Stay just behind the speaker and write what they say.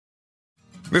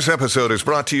This episode is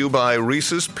brought to you by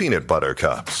Reese's Peanut Butter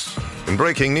Cups. In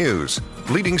breaking news,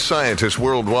 leading scientists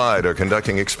worldwide are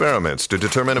conducting experiments to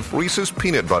determine if Reese's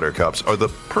Peanut Butter Cups are the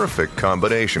perfect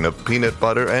combination of peanut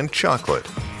butter and chocolate.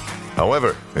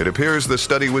 However, it appears the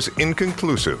study was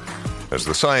inconclusive, as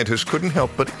the scientists couldn't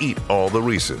help but eat all the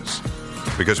Reese's.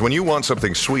 Because when you want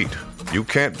something sweet, you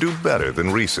can't do better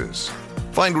than Reese's.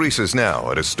 Find Reese's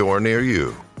now at a store near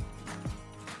you.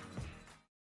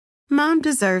 Mom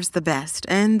deserves the best,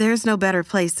 and there's no better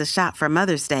place to shop for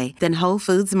Mother's Day than Whole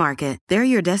Foods Market. They're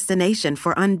your destination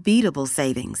for unbeatable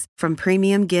savings, from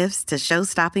premium gifts to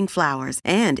show-stopping flowers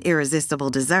and irresistible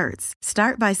desserts.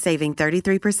 Start by saving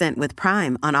 33% with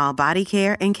Prime on all body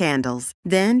care and candles.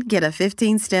 Then get a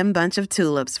 15-stem bunch of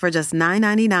tulips for just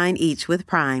 $9.99 each with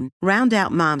Prime. Round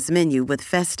out Mom's menu with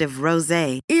festive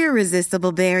rosé,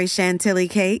 irresistible berry chantilly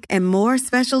cake, and more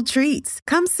special treats.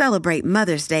 Come celebrate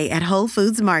Mother's Day at Whole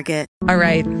Foods Market. All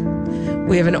right.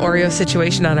 We have an Oreo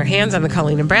situation on our hands on the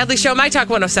Colleen and Bradley Show. My Talk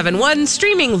 1071,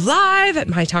 streaming live at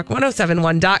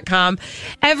mytalk1071.com.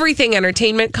 Everything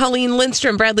entertainment. Colleen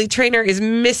Lindstrom, Bradley Traynor, is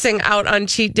missing out on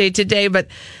cheat day today, but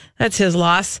that's his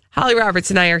loss. Holly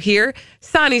Roberts and I are here.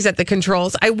 Sonny's at the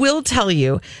controls. I will tell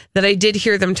you that I did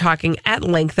hear them talking at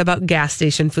length about gas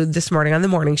station food this morning on the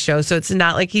morning show, so it's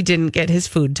not like he didn't get his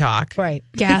food talk. Right.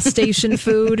 Gas station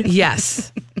food?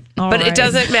 Yes. But it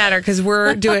doesn't matter because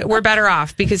we're better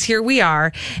off because here we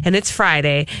are, and it's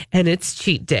Friday, and it's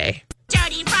cheat day.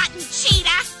 Dirty, rotten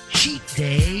cheetah. Cheat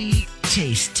day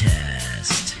taste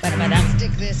test.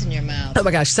 Stick this in your mouth. Oh my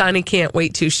gosh, Sonny can't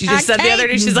wait to. She just said the other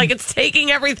day, she's like, it's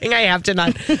taking everything I have to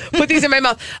not put these in my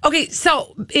mouth. Okay,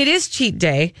 so it is cheat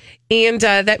day, and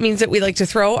that means that we like to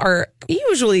throw our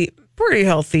usually pretty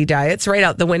healthy diets right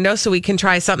out the window so we can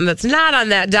try something that's not on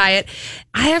that diet.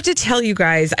 I have to tell you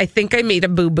guys, I think I made a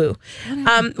boo-boo.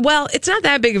 Well, it's not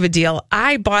that big of a deal.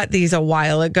 I bought these a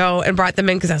while ago and brought them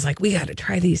in because I was like, we got to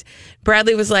try these.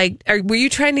 Bradley was like, were you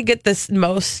trying to get the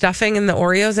most stuffing in the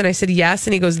Oreos? And I said, yes.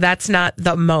 And he goes, that's not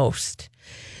the most.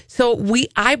 So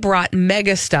I brought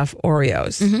mega stuff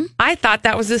Oreos. Mm-hmm. I thought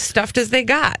that was as stuffed as they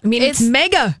got. I mean, it's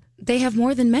mega. They have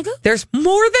more than mega? There's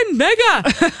more than mega.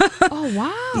 Oh,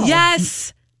 wow.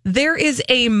 Yes. There is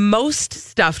a most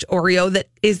stuffed Oreo that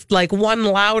is like one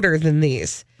louder than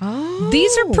these. Oh.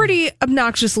 These are pretty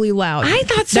obnoxiously loud. I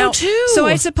thought so too. So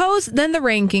I suppose then the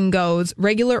ranking goes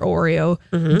regular Oreo,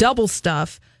 double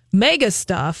stuff, mega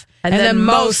stuff, and then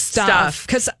most stuff.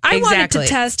 Because I wanted to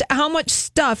test how much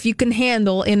stuff you can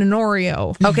handle in an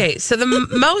Oreo. Okay, so the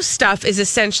most stuff is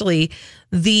essentially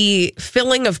the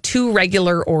filling of 2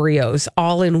 regular Oreos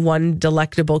all in one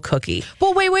delectable cookie.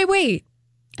 Well, wait.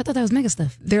 I thought that was mega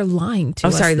stuff. They're lying to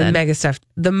us. Oh, sorry, then. the mega stuff.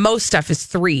 The most stuff is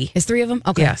 3. Is 3 of them?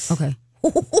 Okay. Yes. Okay.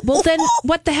 Well, then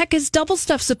what the heck is double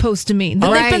stuff supposed to mean?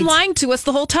 Then they've been lying to us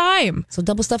the whole time. So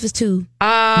double stuff is 2.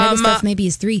 Mega stuff maybe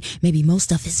is 3. Maybe most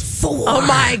stuff is 4. Oh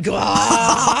my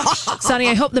gosh. Sonny,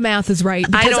 I hope the math is right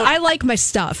because I like my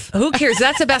stuff. Who cares?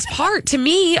 That's the best part to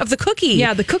me of the cookie.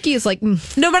 Yeah, the cookie is like...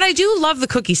 No, but I do love the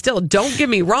cookie still. Don't get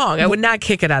me wrong. I would not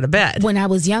kick it out of bed. When I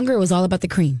was younger, it was all about the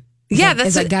cream. Yeah,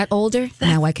 as I got older,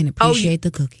 now I can appreciate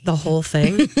the cookie. The whole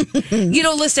thing.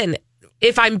 Listen,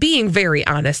 if I'm being very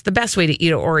honest, the best way to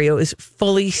eat an Oreo is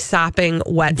fully sopping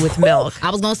wet with milk.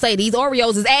 I was going to say, these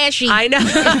Oreos is ashy. I know.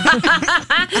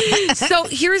 So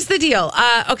here's the deal.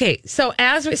 Okay, so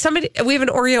we have an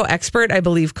Oreo expert, I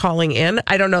believe, calling in.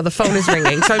 I don't know. The phone is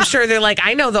ringing. So I'm sure they're like,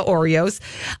 I know the Oreos.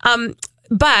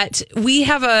 But we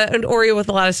have an Oreo with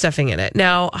a lot of stuffing in it.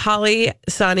 Now, Holly,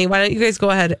 Sonny, why don't you guys go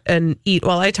ahead and eat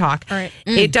while I talk? All right.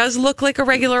 It does look like a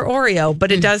regular Oreo,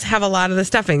 but it does have a lot of the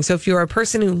stuffing. So if you're a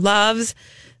person who loves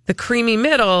the creamy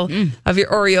middle of your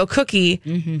Oreo cookie,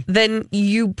 then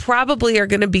you probably are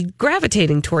going to be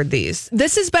gravitating toward these.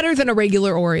 This is better than a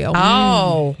regular Oreo.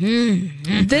 Oh.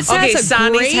 This Okay, has a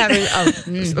Sonny's great... having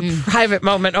a private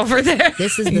moment over there.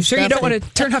 This is I'm sure you don't want to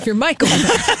turn off your mic over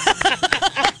there.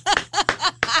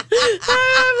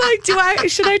 I'm like,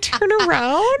 should I turn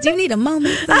around? Do you need a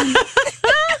moment?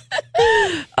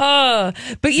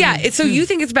 But yeah, so you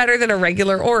think it's better than a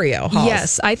regular Oreo? Halls?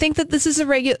 Yes, I think that this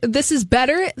is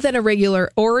better than a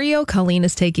regular Oreo. Colleen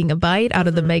is taking a bite out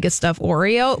of the mega stuff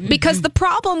Oreo because the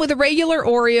problem with a regular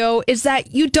Oreo is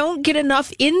that you don't get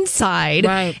enough inside,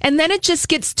 right? And then it just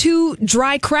gets 2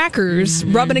 dry crackers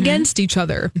rubbing against each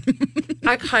other.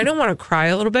 I kind of want to cry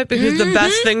a little bit because the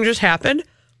best thing just happened.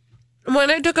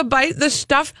 When I took a bite, the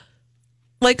stuff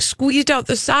like squeezed out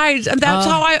the sides, and that's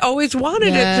how I always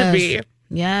wanted it to be.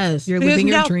 Yes. You're living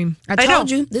your dream. I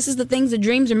told you, this is the things that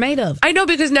dreams are made of. I know,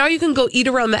 because now you can go eat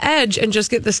around the edge and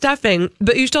just get the stuffing,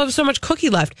 but you still have so much cookie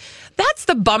left. That's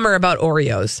the bummer about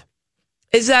Oreos,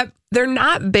 is that they're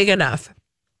not big enough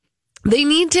They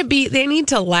need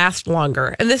to last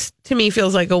longer. And this, to me,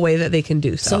 feels like a way that they can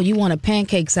do so. So you want a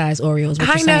pancake-sized Oreo is what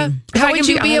you're Kinda. saying. How would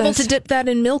you be able to dip that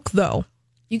in milk, though?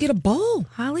 You get a bowl,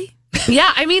 Holly.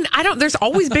 Yeah, I mean, there's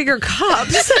always bigger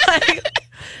cups.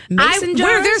 Mason jars?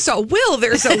 Where there's a will,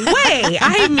 there's a way.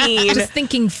 I mean, Just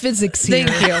thinking physics here.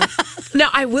 thank you. Now,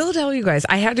 I will tell you guys,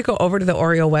 I had to go over to the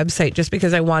Oreo website just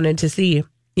because I wanted to see,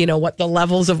 what the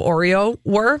levels of Oreo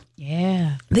were.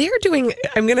 Yeah. They're doing,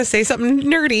 I'm going to say something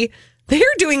nerdy. They're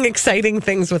doing exciting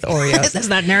things with Oreos. That's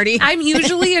not nerdy. I'm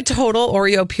usually a total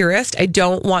Oreo purist. I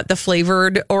don't want the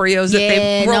flavored Oreos that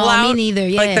they roll out. Me neither.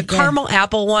 Yeah, like the caramel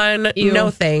apple one. No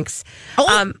thanks.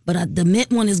 But the mint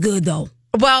one is good though.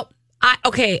 Well,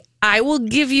 I will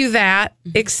give you that,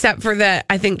 except for that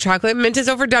I think chocolate mint is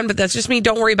overdone, but that's just me.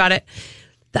 Don't worry about it.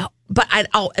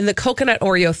 And the coconut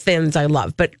Oreo thins I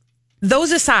love, but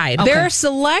those aside, there are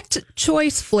select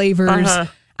choice flavors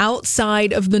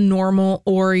outside of the normal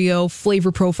Oreo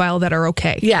flavor profile that are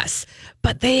okay. Yes,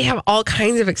 but they have all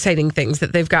kinds of exciting things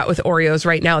that they've got with Oreos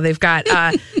right now. They've got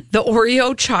the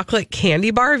Oreo chocolate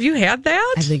candy bar. Have you had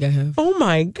that? I think I have. Oh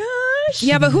my gosh.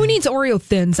 Yeah, but who needs Oreo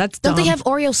thins? That's dumb. Don't they have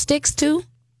Oreo sticks too?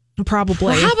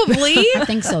 Probably. I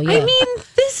think so, yeah. I mean,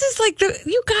 this is like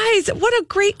you guys, what a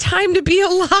great time to be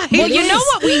alive. Well, you know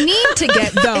what we need to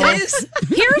get, though?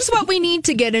 Here's what we need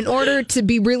to get in order to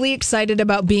be really excited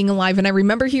about being alive. And I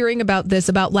remember hearing about this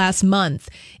about last month,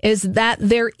 is that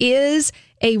there is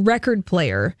a record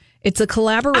player. It's a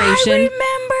collaboration. I remember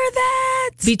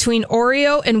that. Between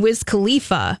Oreo and Wiz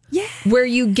Khalifa. Yeah. Where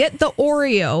you get the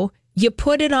Oreo, you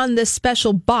put it on this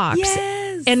special box. Yes.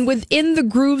 And within the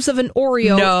grooves of an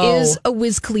Oreo is a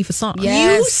Wiz Khalifa song.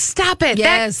 Yes. You stop it.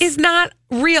 Yes. That is not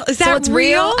real. Is So that it's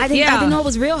real? I Yeah. didn't know it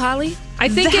was real, Holly. I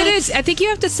think it is. I think you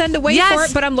have to send away for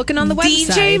it, but I'm looking on the website.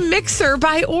 DJ Mixer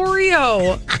by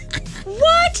Oreo.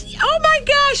 What? Oh my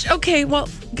gosh. Okay, well,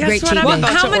 guess Great what cheat I'm day.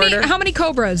 about to order? How many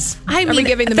Cobras I are we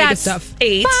giving the mega stuff?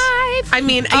 8. 5. I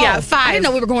mean, Oh, yeah, 5. I didn't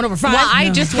know we were going over 5. Well, I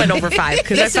just went over 5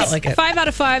 because I This felt is like it. 5 out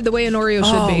of 5, the way an Oreo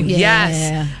should be. yeah.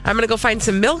 Yes. I'm going to go find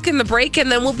some milk in the break,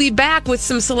 and then we'll be back with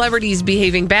some celebrities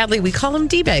behaving badly. We call them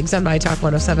D-bags on My Talk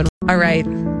 107. All right.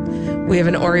 We have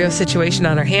an Oreo situation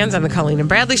on our hands on the Colleen and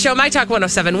Bradley Show. My Talk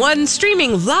 107.1,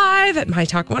 streaming live at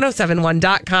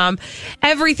mytalk1071.com.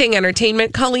 Everything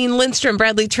entertainment. Colleen Lindstrom,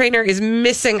 Bradley Traynor, is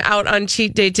missing out on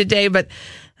cheat day today, but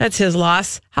that's his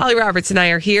loss. Holly Roberts and I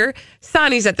are here.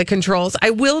 Sonny's at the controls.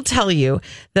 I will tell you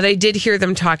that I did hear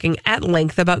them talking at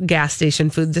length about gas station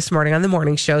food this morning on the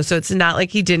morning show, so it's not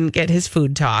like he didn't get his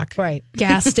food talk. Right.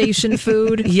 Gas station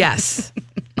food. Yes.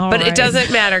 All But right. it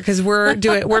doesn't matter because we're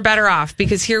better off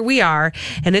because here we are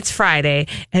and it's Friday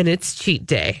and it's cheat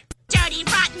day. Dirty,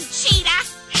 rotten cheetah.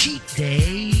 Cheat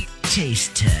Day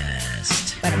Taste Test.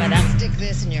 Stick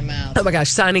this in your mouth. Oh my gosh,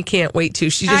 Sonny can't wait to.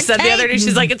 She just said the other day,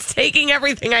 she's like, it's taking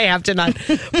everything I have to not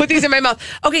put these in my mouth.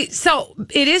 Okay, so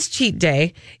it is cheat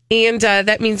day, and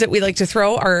that means that we like to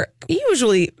throw our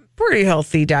usually pretty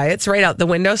healthy diets right out the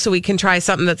window so we can try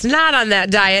something that's not on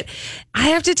that diet. I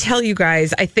have to tell you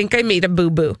guys, I think I made a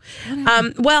boo-boo.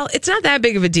 Well, it's not that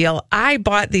big of a deal. I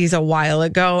bought these a while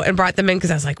ago and brought them in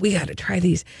because I was like, we got to try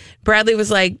these. Bradley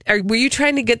was like, were you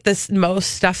trying to get the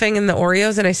most stuffing in the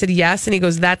Oreos? And I said, yes. And he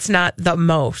goes, that's not the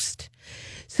most.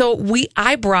 So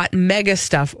I brought mega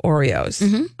stuff Oreos.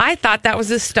 Mm-hmm. I thought that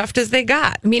was as stuffed as they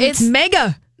got. I mean, it's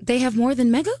mega. They have more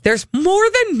than mega? There's more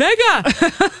than mega.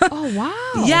 Oh,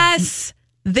 wow. Yes.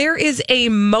 There is a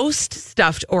most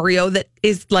stuffed Oreo that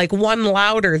is like one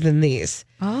louder than these.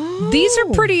 Oh. These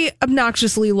are pretty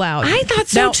obnoxiously loud. I thought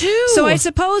so Now, too. So I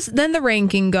suppose then the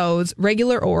ranking goes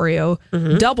regular Oreo,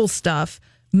 double stuff,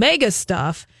 mega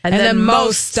stuff, and then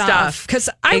most stuff. Because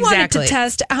I wanted to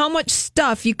test how much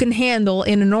stuff you can handle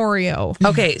in an Oreo.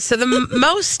 Okay, so the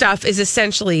most stuff is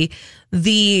essentially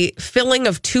the filling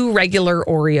of 2 regular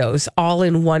Oreos all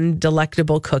in one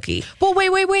delectable cookie. Well,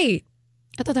 wait.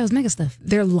 I thought that was mega stuff.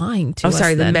 They're lying to us. Oh,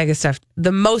 sorry, the then. mega stuff.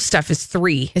 The most stuff is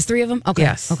 3. Is 3 of them? Okay.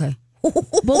 Yes. Okay.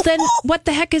 Well, then what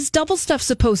the heck is double stuff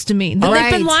supposed to mean? Then All they've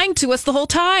been right. lying to us the whole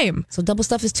time. So double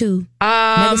stuff is 2.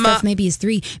 Mega stuff maybe is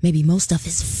 3. Maybe most stuff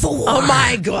is 4. Oh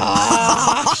my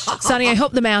gosh. Sonny, I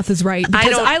hope the math is right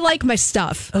because I like my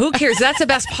stuff. Who cares? That's the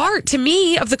best part to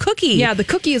me of the cookie. Yeah, the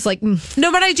cookie is like... No,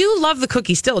 but I do love the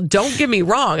cookie still. Don't get me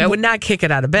wrong. I would not kick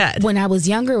it out of bed. When I was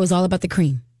younger, it was all about the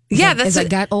cream. Yeah, As I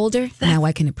got older, now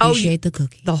I can appreciate the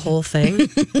cookie. The whole thing.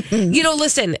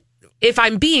 Listen, if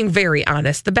I'm being very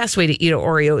honest, the best way to eat an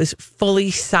Oreo is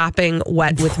fully sopping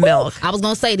wet with milk. I was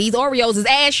going to say, these Oreos is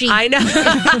ashy. I know.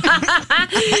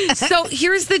 So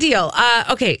here's the deal.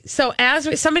 Okay, so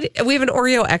we have an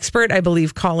Oreo expert, I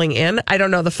believe, calling in. I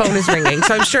don't know. The phone is ringing,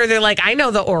 so I'm sure they're like, I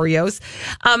know the Oreos.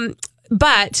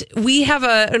 But we have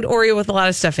an Oreo with a lot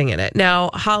of stuffing in it. Now,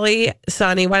 Holly,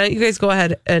 Sonny, why don't you guys go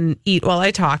ahead and eat while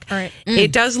I talk? All right.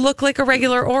 It does look like a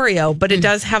regular Oreo, but it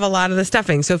does have a lot of the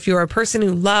stuffing. So if you're a person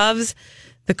who loves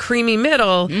the creamy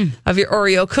middle of your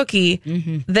Oreo cookie,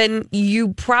 then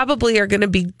you probably are going to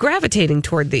be gravitating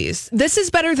toward these. This is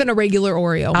better than a regular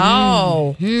Oreo.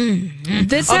 Oh.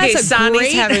 This Okay, has a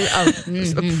Sonny's great...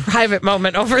 having a private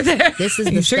moment over there. This is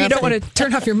Are you sure you don't want to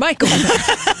turn off your mic over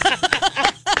there?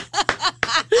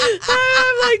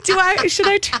 I'm like, should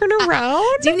I turn around?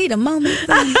 Do you need a moment?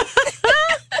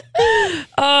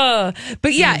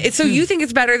 But yeah, so you think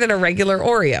it's better than a regular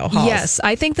Oreo? Halls? Yes,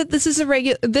 I think that this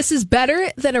is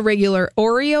better than a regular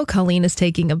Oreo. Colleen is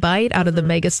taking a bite out of the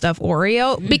Mega Stuff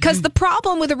Oreo because the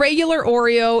problem with a regular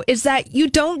Oreo is that you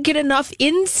don't get enough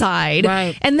inside,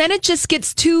 Right. and then it just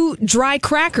gets two dry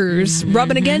crackers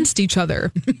rubbing against each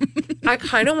other. I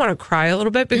kind of want to cry a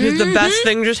little bit because the best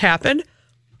thing just happened.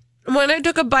 When I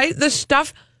took a bite, the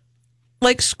stuff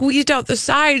like squeezed out the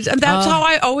sides, and that's how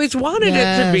I always wanted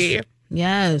it to be.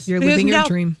 Yes. You're living your now-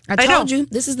 dream. I told you,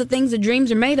 this is the things that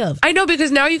dreams are made of. I know,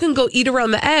 because now you can go eat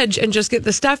around the edge and just get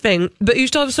the stuffing, but you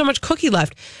still have so much cookie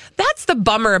left. That's the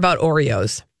bummer about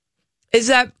Oreos, is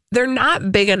that they're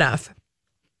not big enough.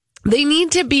 They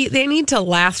need to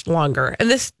last longer. And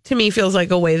this to me feels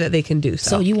like a way that they can do so.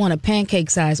 So you want a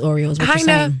pancake size Oreo is what you're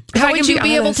Kinda. saying. If I How can would you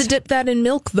be able honest. to dip that in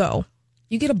milk, though?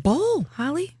 You get a bowl,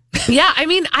 Holly. Yeah, I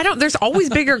mean, there's always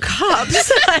bigger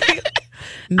cups.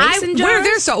 Mason jars? Where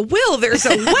there's a will, there's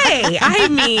a way. I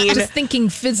mean, Just thinking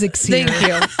physics here. thank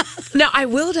you. Now, I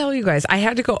will tell you guys, I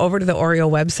had to go over to the Oreo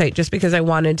website just because I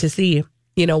wanted to see,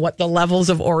 what the levels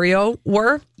of Oreo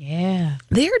were. Yeah.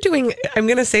 They're doing, I'm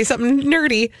going to say something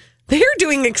nerdy. They're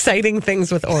doing exciting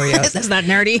things with Oreos. That's not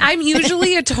nerdy. I'm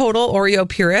usually a total Oreo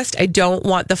purist. I don't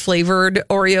want the flavored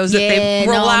Oreos that they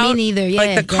roll no, out. me neither. Like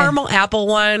Yeah, the caramel apple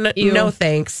one. No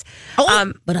thanks.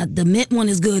 But the mint one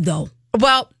is good, though.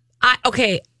 Well,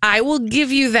 I will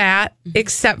give you that,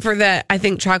 except for that I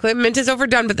think chocolate mint is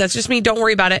overdone, but that's just me. Don't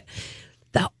worry about it.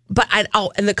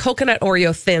 And the coconut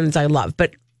Oreo thins I love,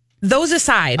 but those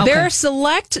aside, There are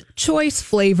select choice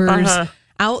flavors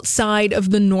outside of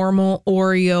the normal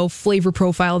Oreo flavor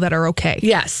profile that are okay.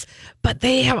 yes, but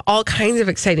they have all kinds of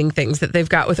exciting things that they've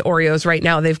got with Oreos right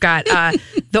now. They've got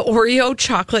the Oreo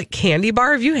chocolate candy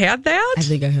bar. Have you had that? I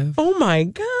think I have. Oh my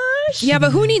gosh. Yeah,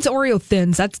 but who needs Oreo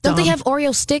thins? That's dumb. Don't they have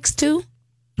Oreo sticks, too?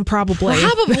 Probably.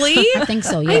 Probably. I think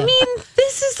so, yeah. I mean,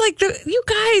 this is like you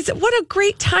guys, what a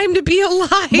great time to be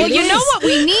alive. Well, you know what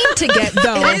we need to get,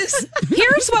 though?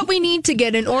 Here's what we need to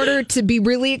get in order to be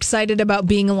really excited about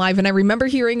being alive. And I remember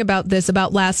hearing about this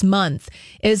about last month,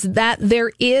 is that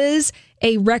there is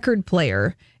a record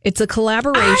player. It's a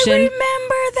collaboration. I remember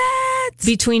that.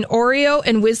 Between Oreo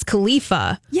and Wiz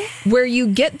Khalifa. Yeah. Where you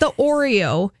get the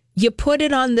Oreo, you put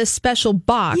it on this special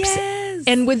box. Yes.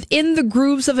 And within the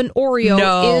grooves of an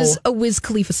Oreo is a Wiz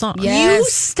Khalifa song. Yes. You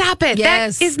stop it.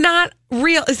 Yes. That is not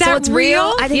real. Is So that it's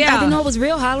real? I Yeah. didn't know it was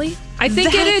real, Holly. I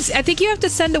think it is. I think you have to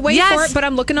send away for it, but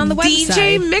I'm looking on the website.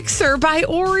 DJ Mixer by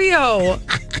Oreo.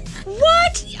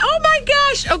 What? Oh my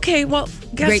gosh. Okay, well,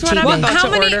 guess Great what cheat I'm day. about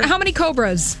to order? How many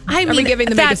Cobras I are mean, we giving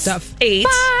the Mega that's Stuff? 8.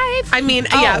 5. I mean,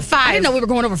 Oh, yeah, 5. I didn't know we were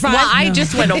going over 5. Well, I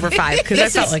just went over 5 because I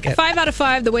This felt is like it. 5 out of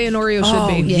 5, the way an Oreo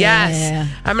should be. yeah. Yes.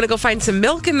 I'm going to go find some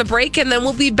milk in the break, and then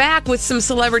we'll be back with some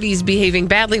celebrities behaving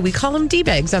badly. We call them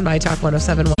D-bags on My Talk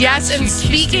 1071. Yes, and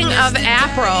speaking of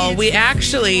April, we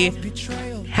actually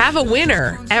have a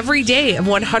winner every day of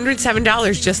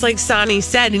 $107, just like Sonny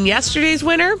said. And yesterday's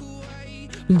winner,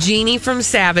 Jeannie from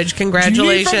Savage.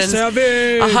 Congratulations.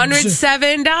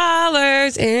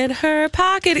 $107 in her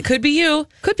pocket. It could be you.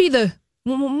 Could be the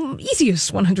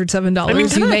easiest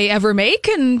 $107 you may ever make,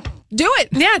 and do it.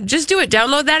 Yeah, just do it.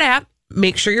 Download that app.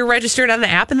 Make sure you're registered on the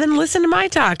app, and then listen to My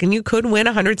Talk, and you could win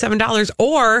 $107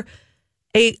 or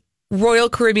a Royal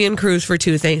Caribbean cruise for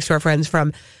 2, thanks to our friends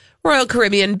from Royal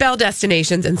Caribbean, Bell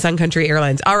Destinations, and Sun Country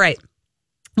Airlines. All right.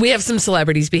 We have some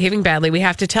celebrities behaving badly we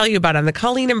have to tell you about on the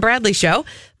Colleen and Bradley Show.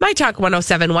 My Talk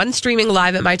 1071, streaming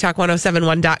live at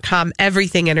mytalk1071.com.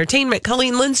 Everything Entertainment.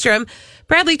 Colleen Lindstrom.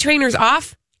 Bradley Trainor's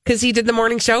off because he did the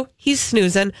morning show. He's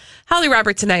snoozing. Holly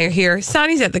Roberts and I are here.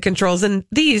 Sonny's at the controls, and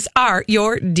these are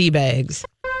your D-bags.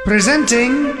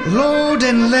 Presenting Lord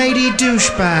and Lady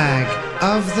Douchebag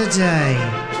of the Day.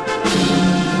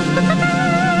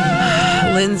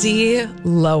 Lindsay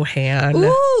Lohan.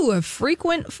 Ooh, a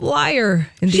frequent flyer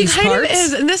in She these kind parts. of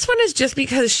is, and this one is just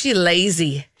because she's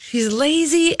lazy. She's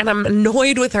lazy, and I'm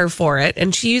annoyed with her for it.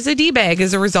 And she used a D-bag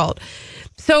as a result.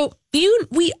 So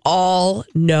we all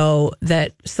know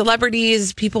that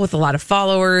celebrities, people with a lot of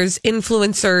followers,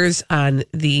 influencers on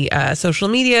the social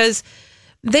medias,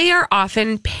 they are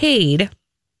often paid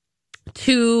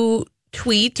to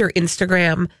tweet or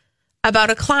Instagram about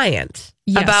a client,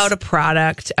 about a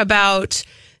product, about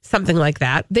something like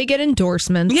that. They get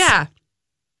endorsements. Yeah.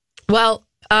 Well,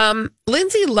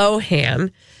 Lindsay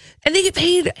Lohan, and they get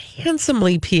paid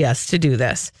handsomely, P.S., to do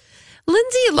this.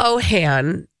 Lindsay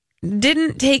Lohan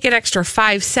didn't take an extra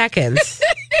 5 seconds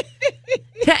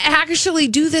to actually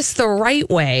do this the right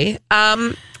way.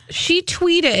 She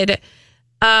tweeted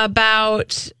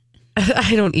about,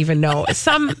 I don't even know,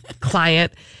 some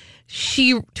client.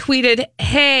 She tweeted,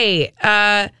 "Hey,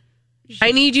 I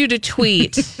need you to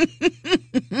tweet."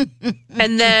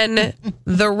 And then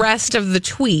the rest of the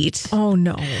tweet. Oh,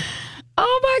 no.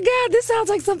 Oh, my God. This sounds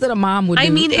like something a mom would do. I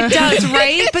mean, it does,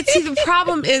 right? But see, the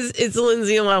problem is it's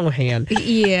Lindsay Lohan.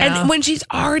 Yeah. And when she's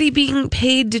already being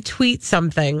paid to tweet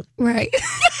something. Right.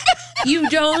 You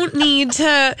don't need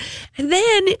to. And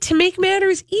then to make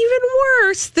matters even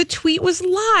worse, the tweet was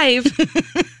live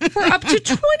for up to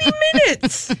 20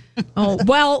 minutes. Oh,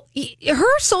 well,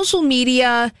 her social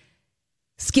media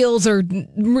skills are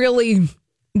really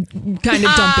kind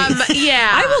of dumpy.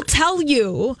 Yeah. I will tell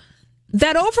you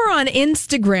that over on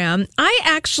Instagram, I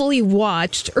actually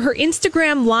watched her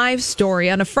Instagram live story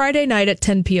on a Friday night at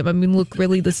 10 p.m. I mean, look,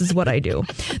 really, this is what I do.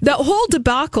 The whole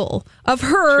debacle of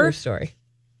her True story.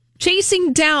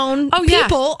 chasing down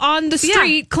people on the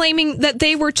street claiming that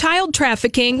they were child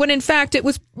trafficking when in fact it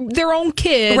was their own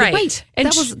kid. Right. Wait, and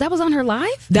that was on her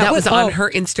live? That was on her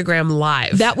Instagram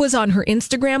live. That was on her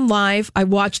Instagram live. I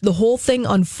watched the whole thing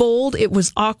unfold. It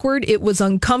was awkward. It was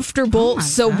uncomfortable.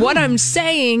 What I'm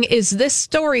saying is this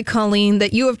story, Colleen,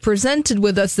 that you have presented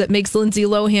with us that makes Lindsay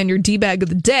Lohan your D-bag of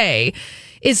the day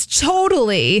is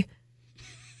totally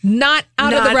not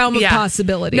out of the realm of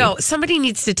possibility. No, somebody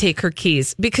needs to take her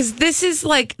keys because this is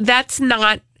like, that's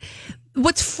not.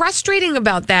 What's frustrating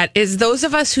about that is those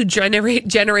of us who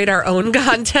generate our own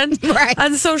content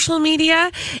on social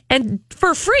media and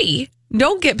for free,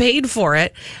 don't get paid for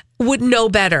it, would know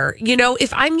better. You know,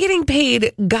 if I'm getting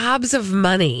paid gobs of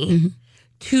money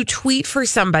to tweet for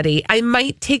somebody, I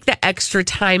might take the extra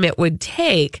time it would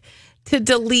take to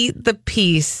delete the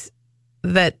piece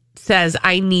that says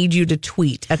I need you to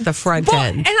tweet at the front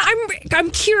end. And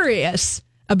I'm curious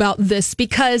about this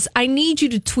because I need you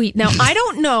to tweet. Now, I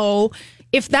don't know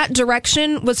if that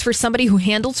direction was for somebody who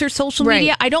handles her social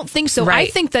media. I don't think so. I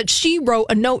think that she wrote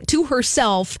a note to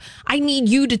herself, I need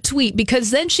you to tweet, because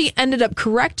then she ended up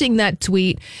correcting that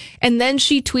tweet. And then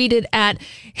she tweeted at,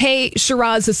 "Hey,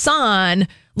 Shiraz Hassan,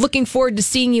 looking forward to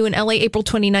seeing you in LA April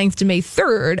 29th to May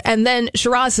 3rd. And then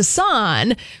Shiraz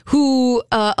Hassan, who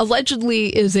allegedly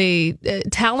is a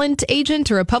talent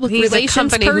agent or a public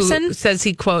relations person. Who says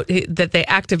that they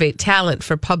activate talent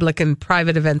for public and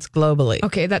private events globally.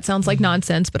 Okay, that sounds like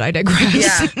nonsense, but I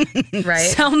digress. Yeah, right.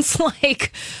 Sounds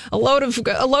like a load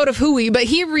of hooey, but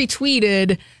he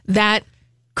retweeted that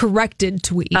corrected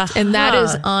tweet, and that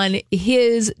is on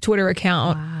his Twitter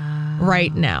account.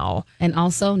 Right now. And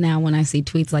also now when I see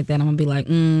tweets like that, I'm gonna be like,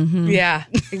 yeah,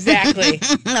 exactly.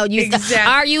 No,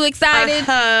 are you excited?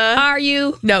 Are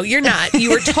you? No, you're not. You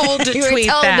were told to you tweet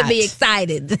were told that. to be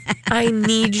excited. I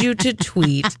need you to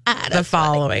tweet the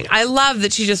following. I love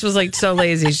that she just was like so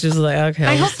lazy. She's just like, okay.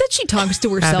 I hope that she talks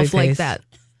to herself like that.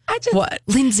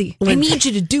 Lindsay, I need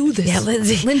you to do this. Yeah,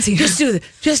 Lindsay,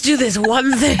 just do this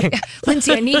one thing.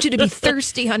 Lindsay, I need you to be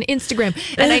thirsty on Instagram,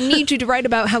 and I need you to write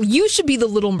about how you should be the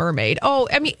Little Mermaid. Oh,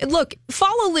 I mean, look,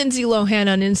 follow Lindsay Lohan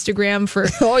on Instagram for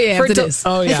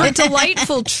for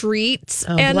delightful treats.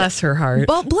 Oh, and bless her heart.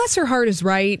 Well, bless her heart is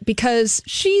right, because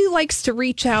she likes to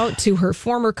reach out to her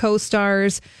former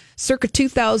co-stars circa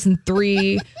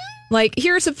 2003. Like,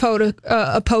 here's a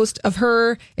post of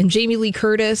her and Jamie Lee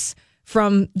Curtis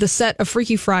from the set of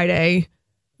Freaky Friday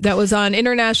that was on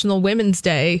International Women's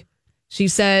Day. She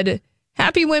said,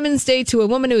 "Happy Women's Day to a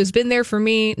woman who has been there for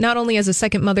me, not only as a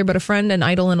second mother, but a friend, an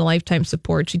idol, and a lifetime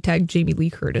support." She tagged Jamie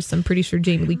Lee Curtis. I'm pretty sure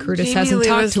Jamie Lee Curtis hasn't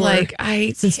talked to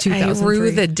her since 2003. I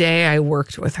rue the day I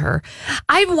worked with her.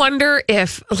 I wonder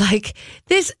if, like,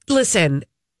 this, listen,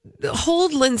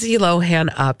 hold Lindsay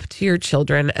Lohan up to your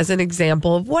children as an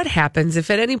example of what happens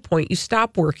if at any point you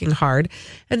stop working hard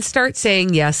and start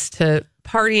saying yes to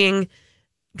partying,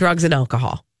 drugs, and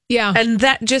alcohol. Yeah. And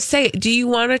that, just say, do you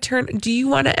want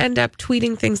to end up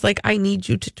tweeting things like, I need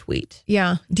you to tweet?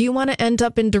 Yeah. Do you want to end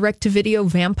up in direct-to-video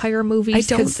vampire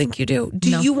movies? I don't think you do.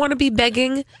 Do you want to be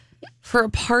begging for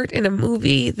a part in a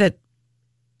movie that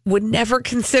would never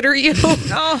consider you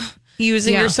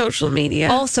using your social media?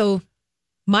 Also,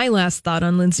 my last thought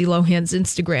on Lindsay Lohan's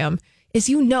Instagram is,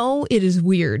 it is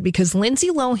weird because Lindsay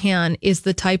Lohan is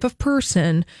the type of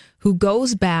person who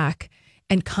goes back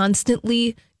and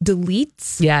constantly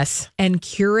deletes and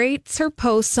curates her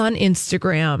posts on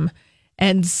Instagram.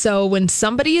 And so when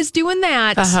somebody is doing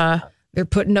that, they're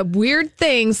putting up weird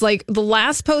things. Like the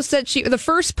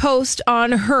first post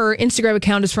on her Instagram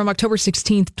account is from October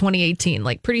 16th, 2018.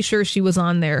 Like pretty sure she was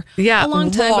on there a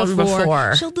long time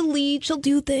before. She'll delete, she'll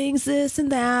do things, this and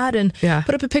that, and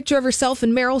put up a picture of herself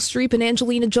and Meryl Streep and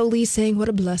Angelina Jolie saying, what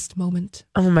a blessed moment.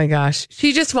 Oh my gosh.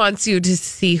 She just wants you to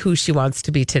see who she wants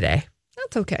to be today.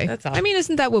 That's okay. That's all. I mean,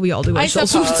 isn't that what we all do on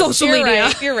social media?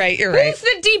 Right. You're right. Who's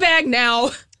the D-bag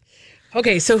now?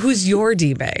 Okay, so who's your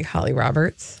D-bag, Holly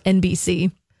Roberts?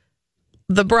 NBC.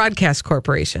 The Broadcast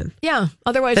Corporation. Yeah,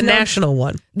 otherwise the national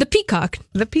one. The Peacock.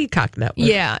 The Peacock Network.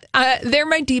 Yeah, they're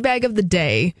my D-bag of the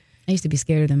day. I used to be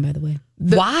scared of them, by the way.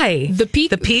 Why? The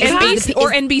Peacock?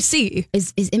 Or NBC?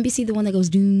 Is NBC the one that goes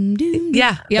doom, doom?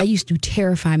 Yeah. That used to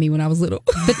terrify me when I was little.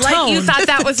 Like you thought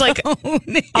that was like,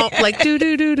 like do,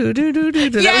 do, do, do, do, do, do.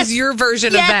 That was your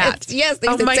version of that. Yes, they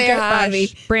used to terrify me.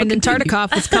 Brandon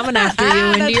Tartikoff is coming after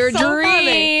you into your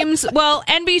dreams. Funny. Well,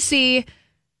 NBC,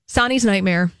 Sonny's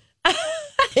Nightmare.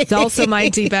 It's also my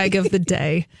D-bag of the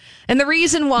day. And the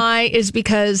reason why is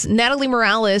because Natalie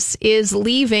Morales is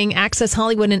leaving Access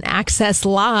Hollywood and Access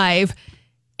Live.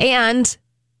 And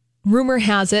rumor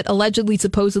has it, allegedly,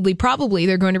 supposedly, probably,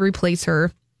 they're going to replace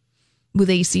her with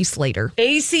AC Slater.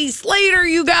 AC Slater,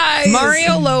 you guys!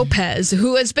 Mario Lopez,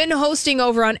 who has been hosting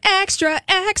over on Extra,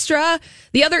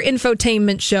 the other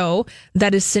infotainment show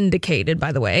that is syndicated,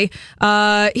 by the way.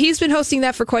 He's been hosting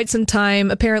that for quite some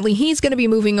time. Apparently, he's going to be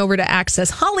moving over to Access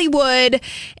Hollywood.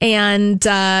 And,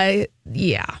 Why?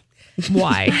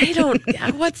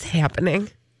 What's happening?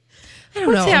 I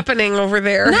don't know. What's happening over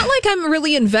there? Not like I'm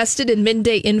really invested in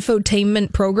midday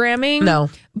infotainment programming. No.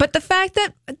 But the fact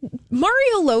that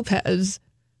Mario Lopez,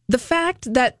 the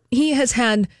fact that he has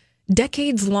had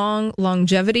decades-long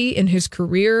longevity in his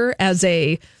career as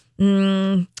a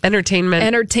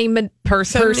entertainment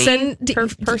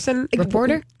person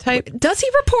reporter type. Does he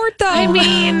report though? I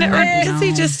mean, or does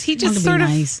he just sort of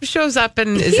shows up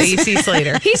and is AC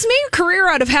Slater? He's made a career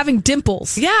out of having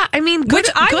dimples. Yeah, I mean, which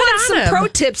I want some pro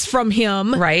tips from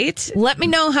him. Right? Let me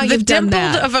know how you've done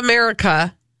that. The dimpled of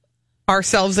America,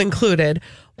 ourselves included,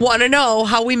 want to know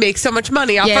how we make so much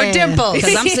money off our dimples.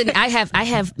 Because I'm sitting, I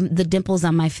have the dimples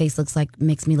on my face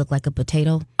makes me look like a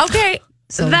potato. Okay,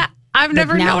 so that. I've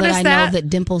never noticed that. Now that I know that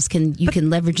dimples you can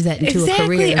leverage that into a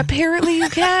career. Apparently you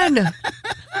can.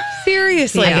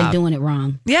 Seriously. I've been doing it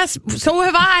wrong. Yes, so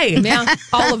have I. Yeah,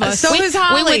 all of us. So is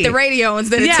Holly. We went the radio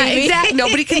instead of TV. Yeah, exactly.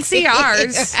 Nobody can see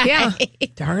ours. Yeah.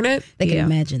 Darn it. They can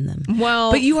imagine them.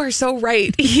 Well, but you are so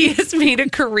right. He has made a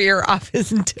career off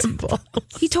his dimples.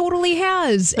 He totally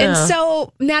has. And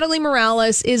so Natalie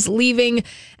Morales is leaving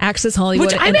Access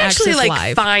Hollywood and Access Live. Which I'm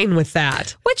actually fine with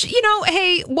that. Which,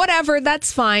 hey, whatever,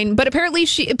 that's fine. But apparently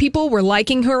people were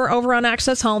liking her over on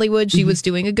Access Hollywood. She was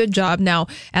doing a good job. Now,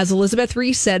 as Elizabeth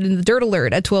Reese said in the Dirt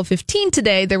Alert at 12:15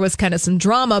 today, there was kind of some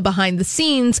drama behind the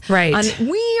scenes. Right. And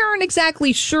we aren't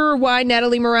exactly sure why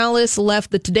Natalie Morales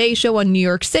left the Today Show on New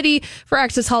York City for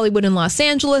Access Hollywood in Los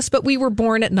Angeles, but we were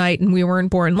born at night and we weren't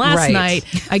born last night.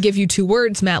 I give you 2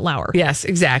 words, Matt Lauer. Yes,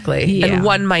 exactly. Yeah. And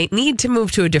one might need to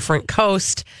move to a different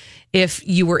coast if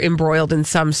you were embroiled in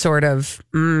some sort of...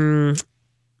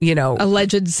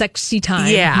 alleged sexy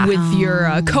time with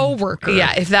your coworker.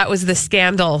 Yeah, if that was the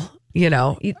scandal,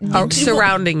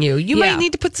 surrounding you, you might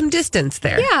need to put some distance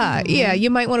there. Yeah, you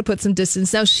might want to put some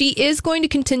distance. Now, she is going to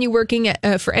continue working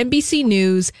for NBC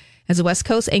News as a West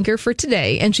Coast anchor for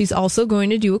Today, and she's also going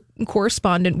to do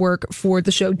correspondent work for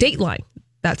the show Dateline.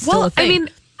 That's still a thing. I mean,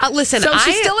 listen, so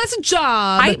she still has a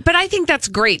job. But I think that's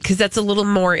great because that's a little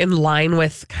more in line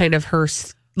with kind of her,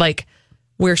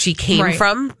 where she came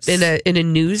from in a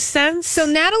news sense. So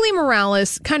Natalie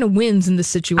Morales kind of wins in this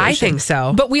situation. I think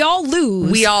so. But we all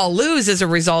lose. We all lose as a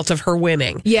result of her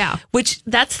winning. Yeah. Which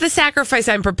that's the sacrifice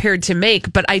I'm prepared to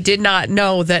make, but I did not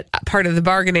know that part of the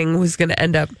bargaining was going to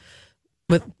end up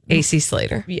with AC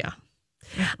Slater. Yeah.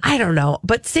 I don't know.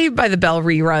 But Saved by the Bell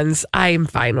reruns, I'm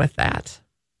fine with that.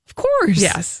 Of course.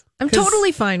 Yes. I'm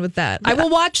totally fine with that. I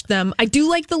will watch them. I do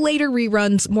like the later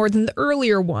reruns more than the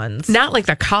earlier ones. Not like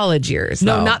the college years,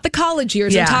 though. No, not the college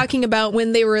years. Yeah. I'm talking about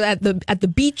when they were at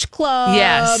the beach club.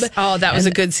 Yes. Oh, that was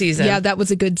a good season. Yeah, that was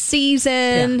a good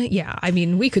season. Yeah, I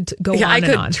mean, we could go on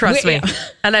and on. Trust me.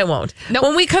 And I won't. Nope.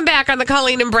 When we come back on the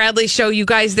Colleen and Bradley show, you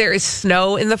guys, there is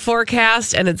snow in the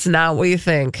forecast, and it's not what you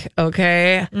think,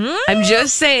 okay? I'm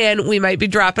just saying we might be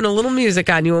dropping a little music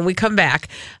on you when we come back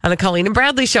on the Colleen and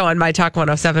Bradley show on My Talk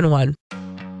 107.1.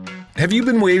 Have you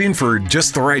been waiting for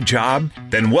just the right job?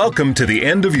 Then welcome to the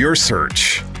end of your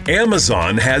search.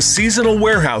 Amazon has seasonal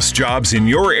warehouse jobs in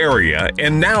your area,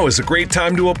 and now is a great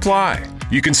time to apply.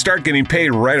 You can start getting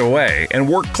paid right away and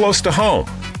work close to home.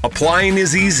 Applying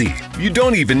is easy. You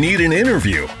don't even need an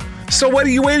interview. So what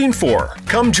are you waiting for?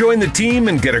 Come join the team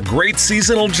and get a great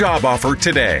seasonal job offer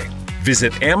today.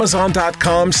 Visit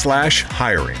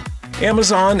Amazon.com/hiring.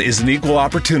 Amazon is an equal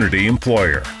opportunity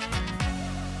employer.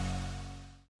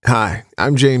 Hi,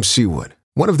 I'm James Seawood,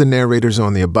 one of the narrators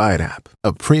on the Abide app,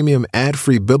 a premium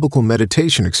ad-free biblical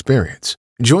meditation experience.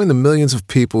 Join the millions of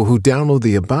people who download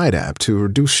the Abide app to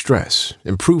reduce stress,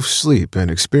 improve sleep, and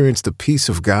experience the peace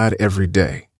of God every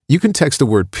day. You can text the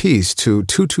word PEACE to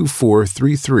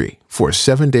 22433 for a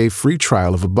 7-day free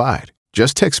trial of Abide.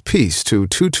 Just text PEACE to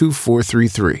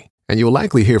 22433, and you'll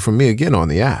likely hear from me again on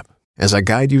the app as I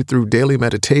guide you through daily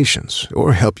meditations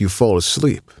or help you fall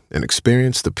asleep and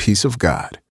experience the peace of God.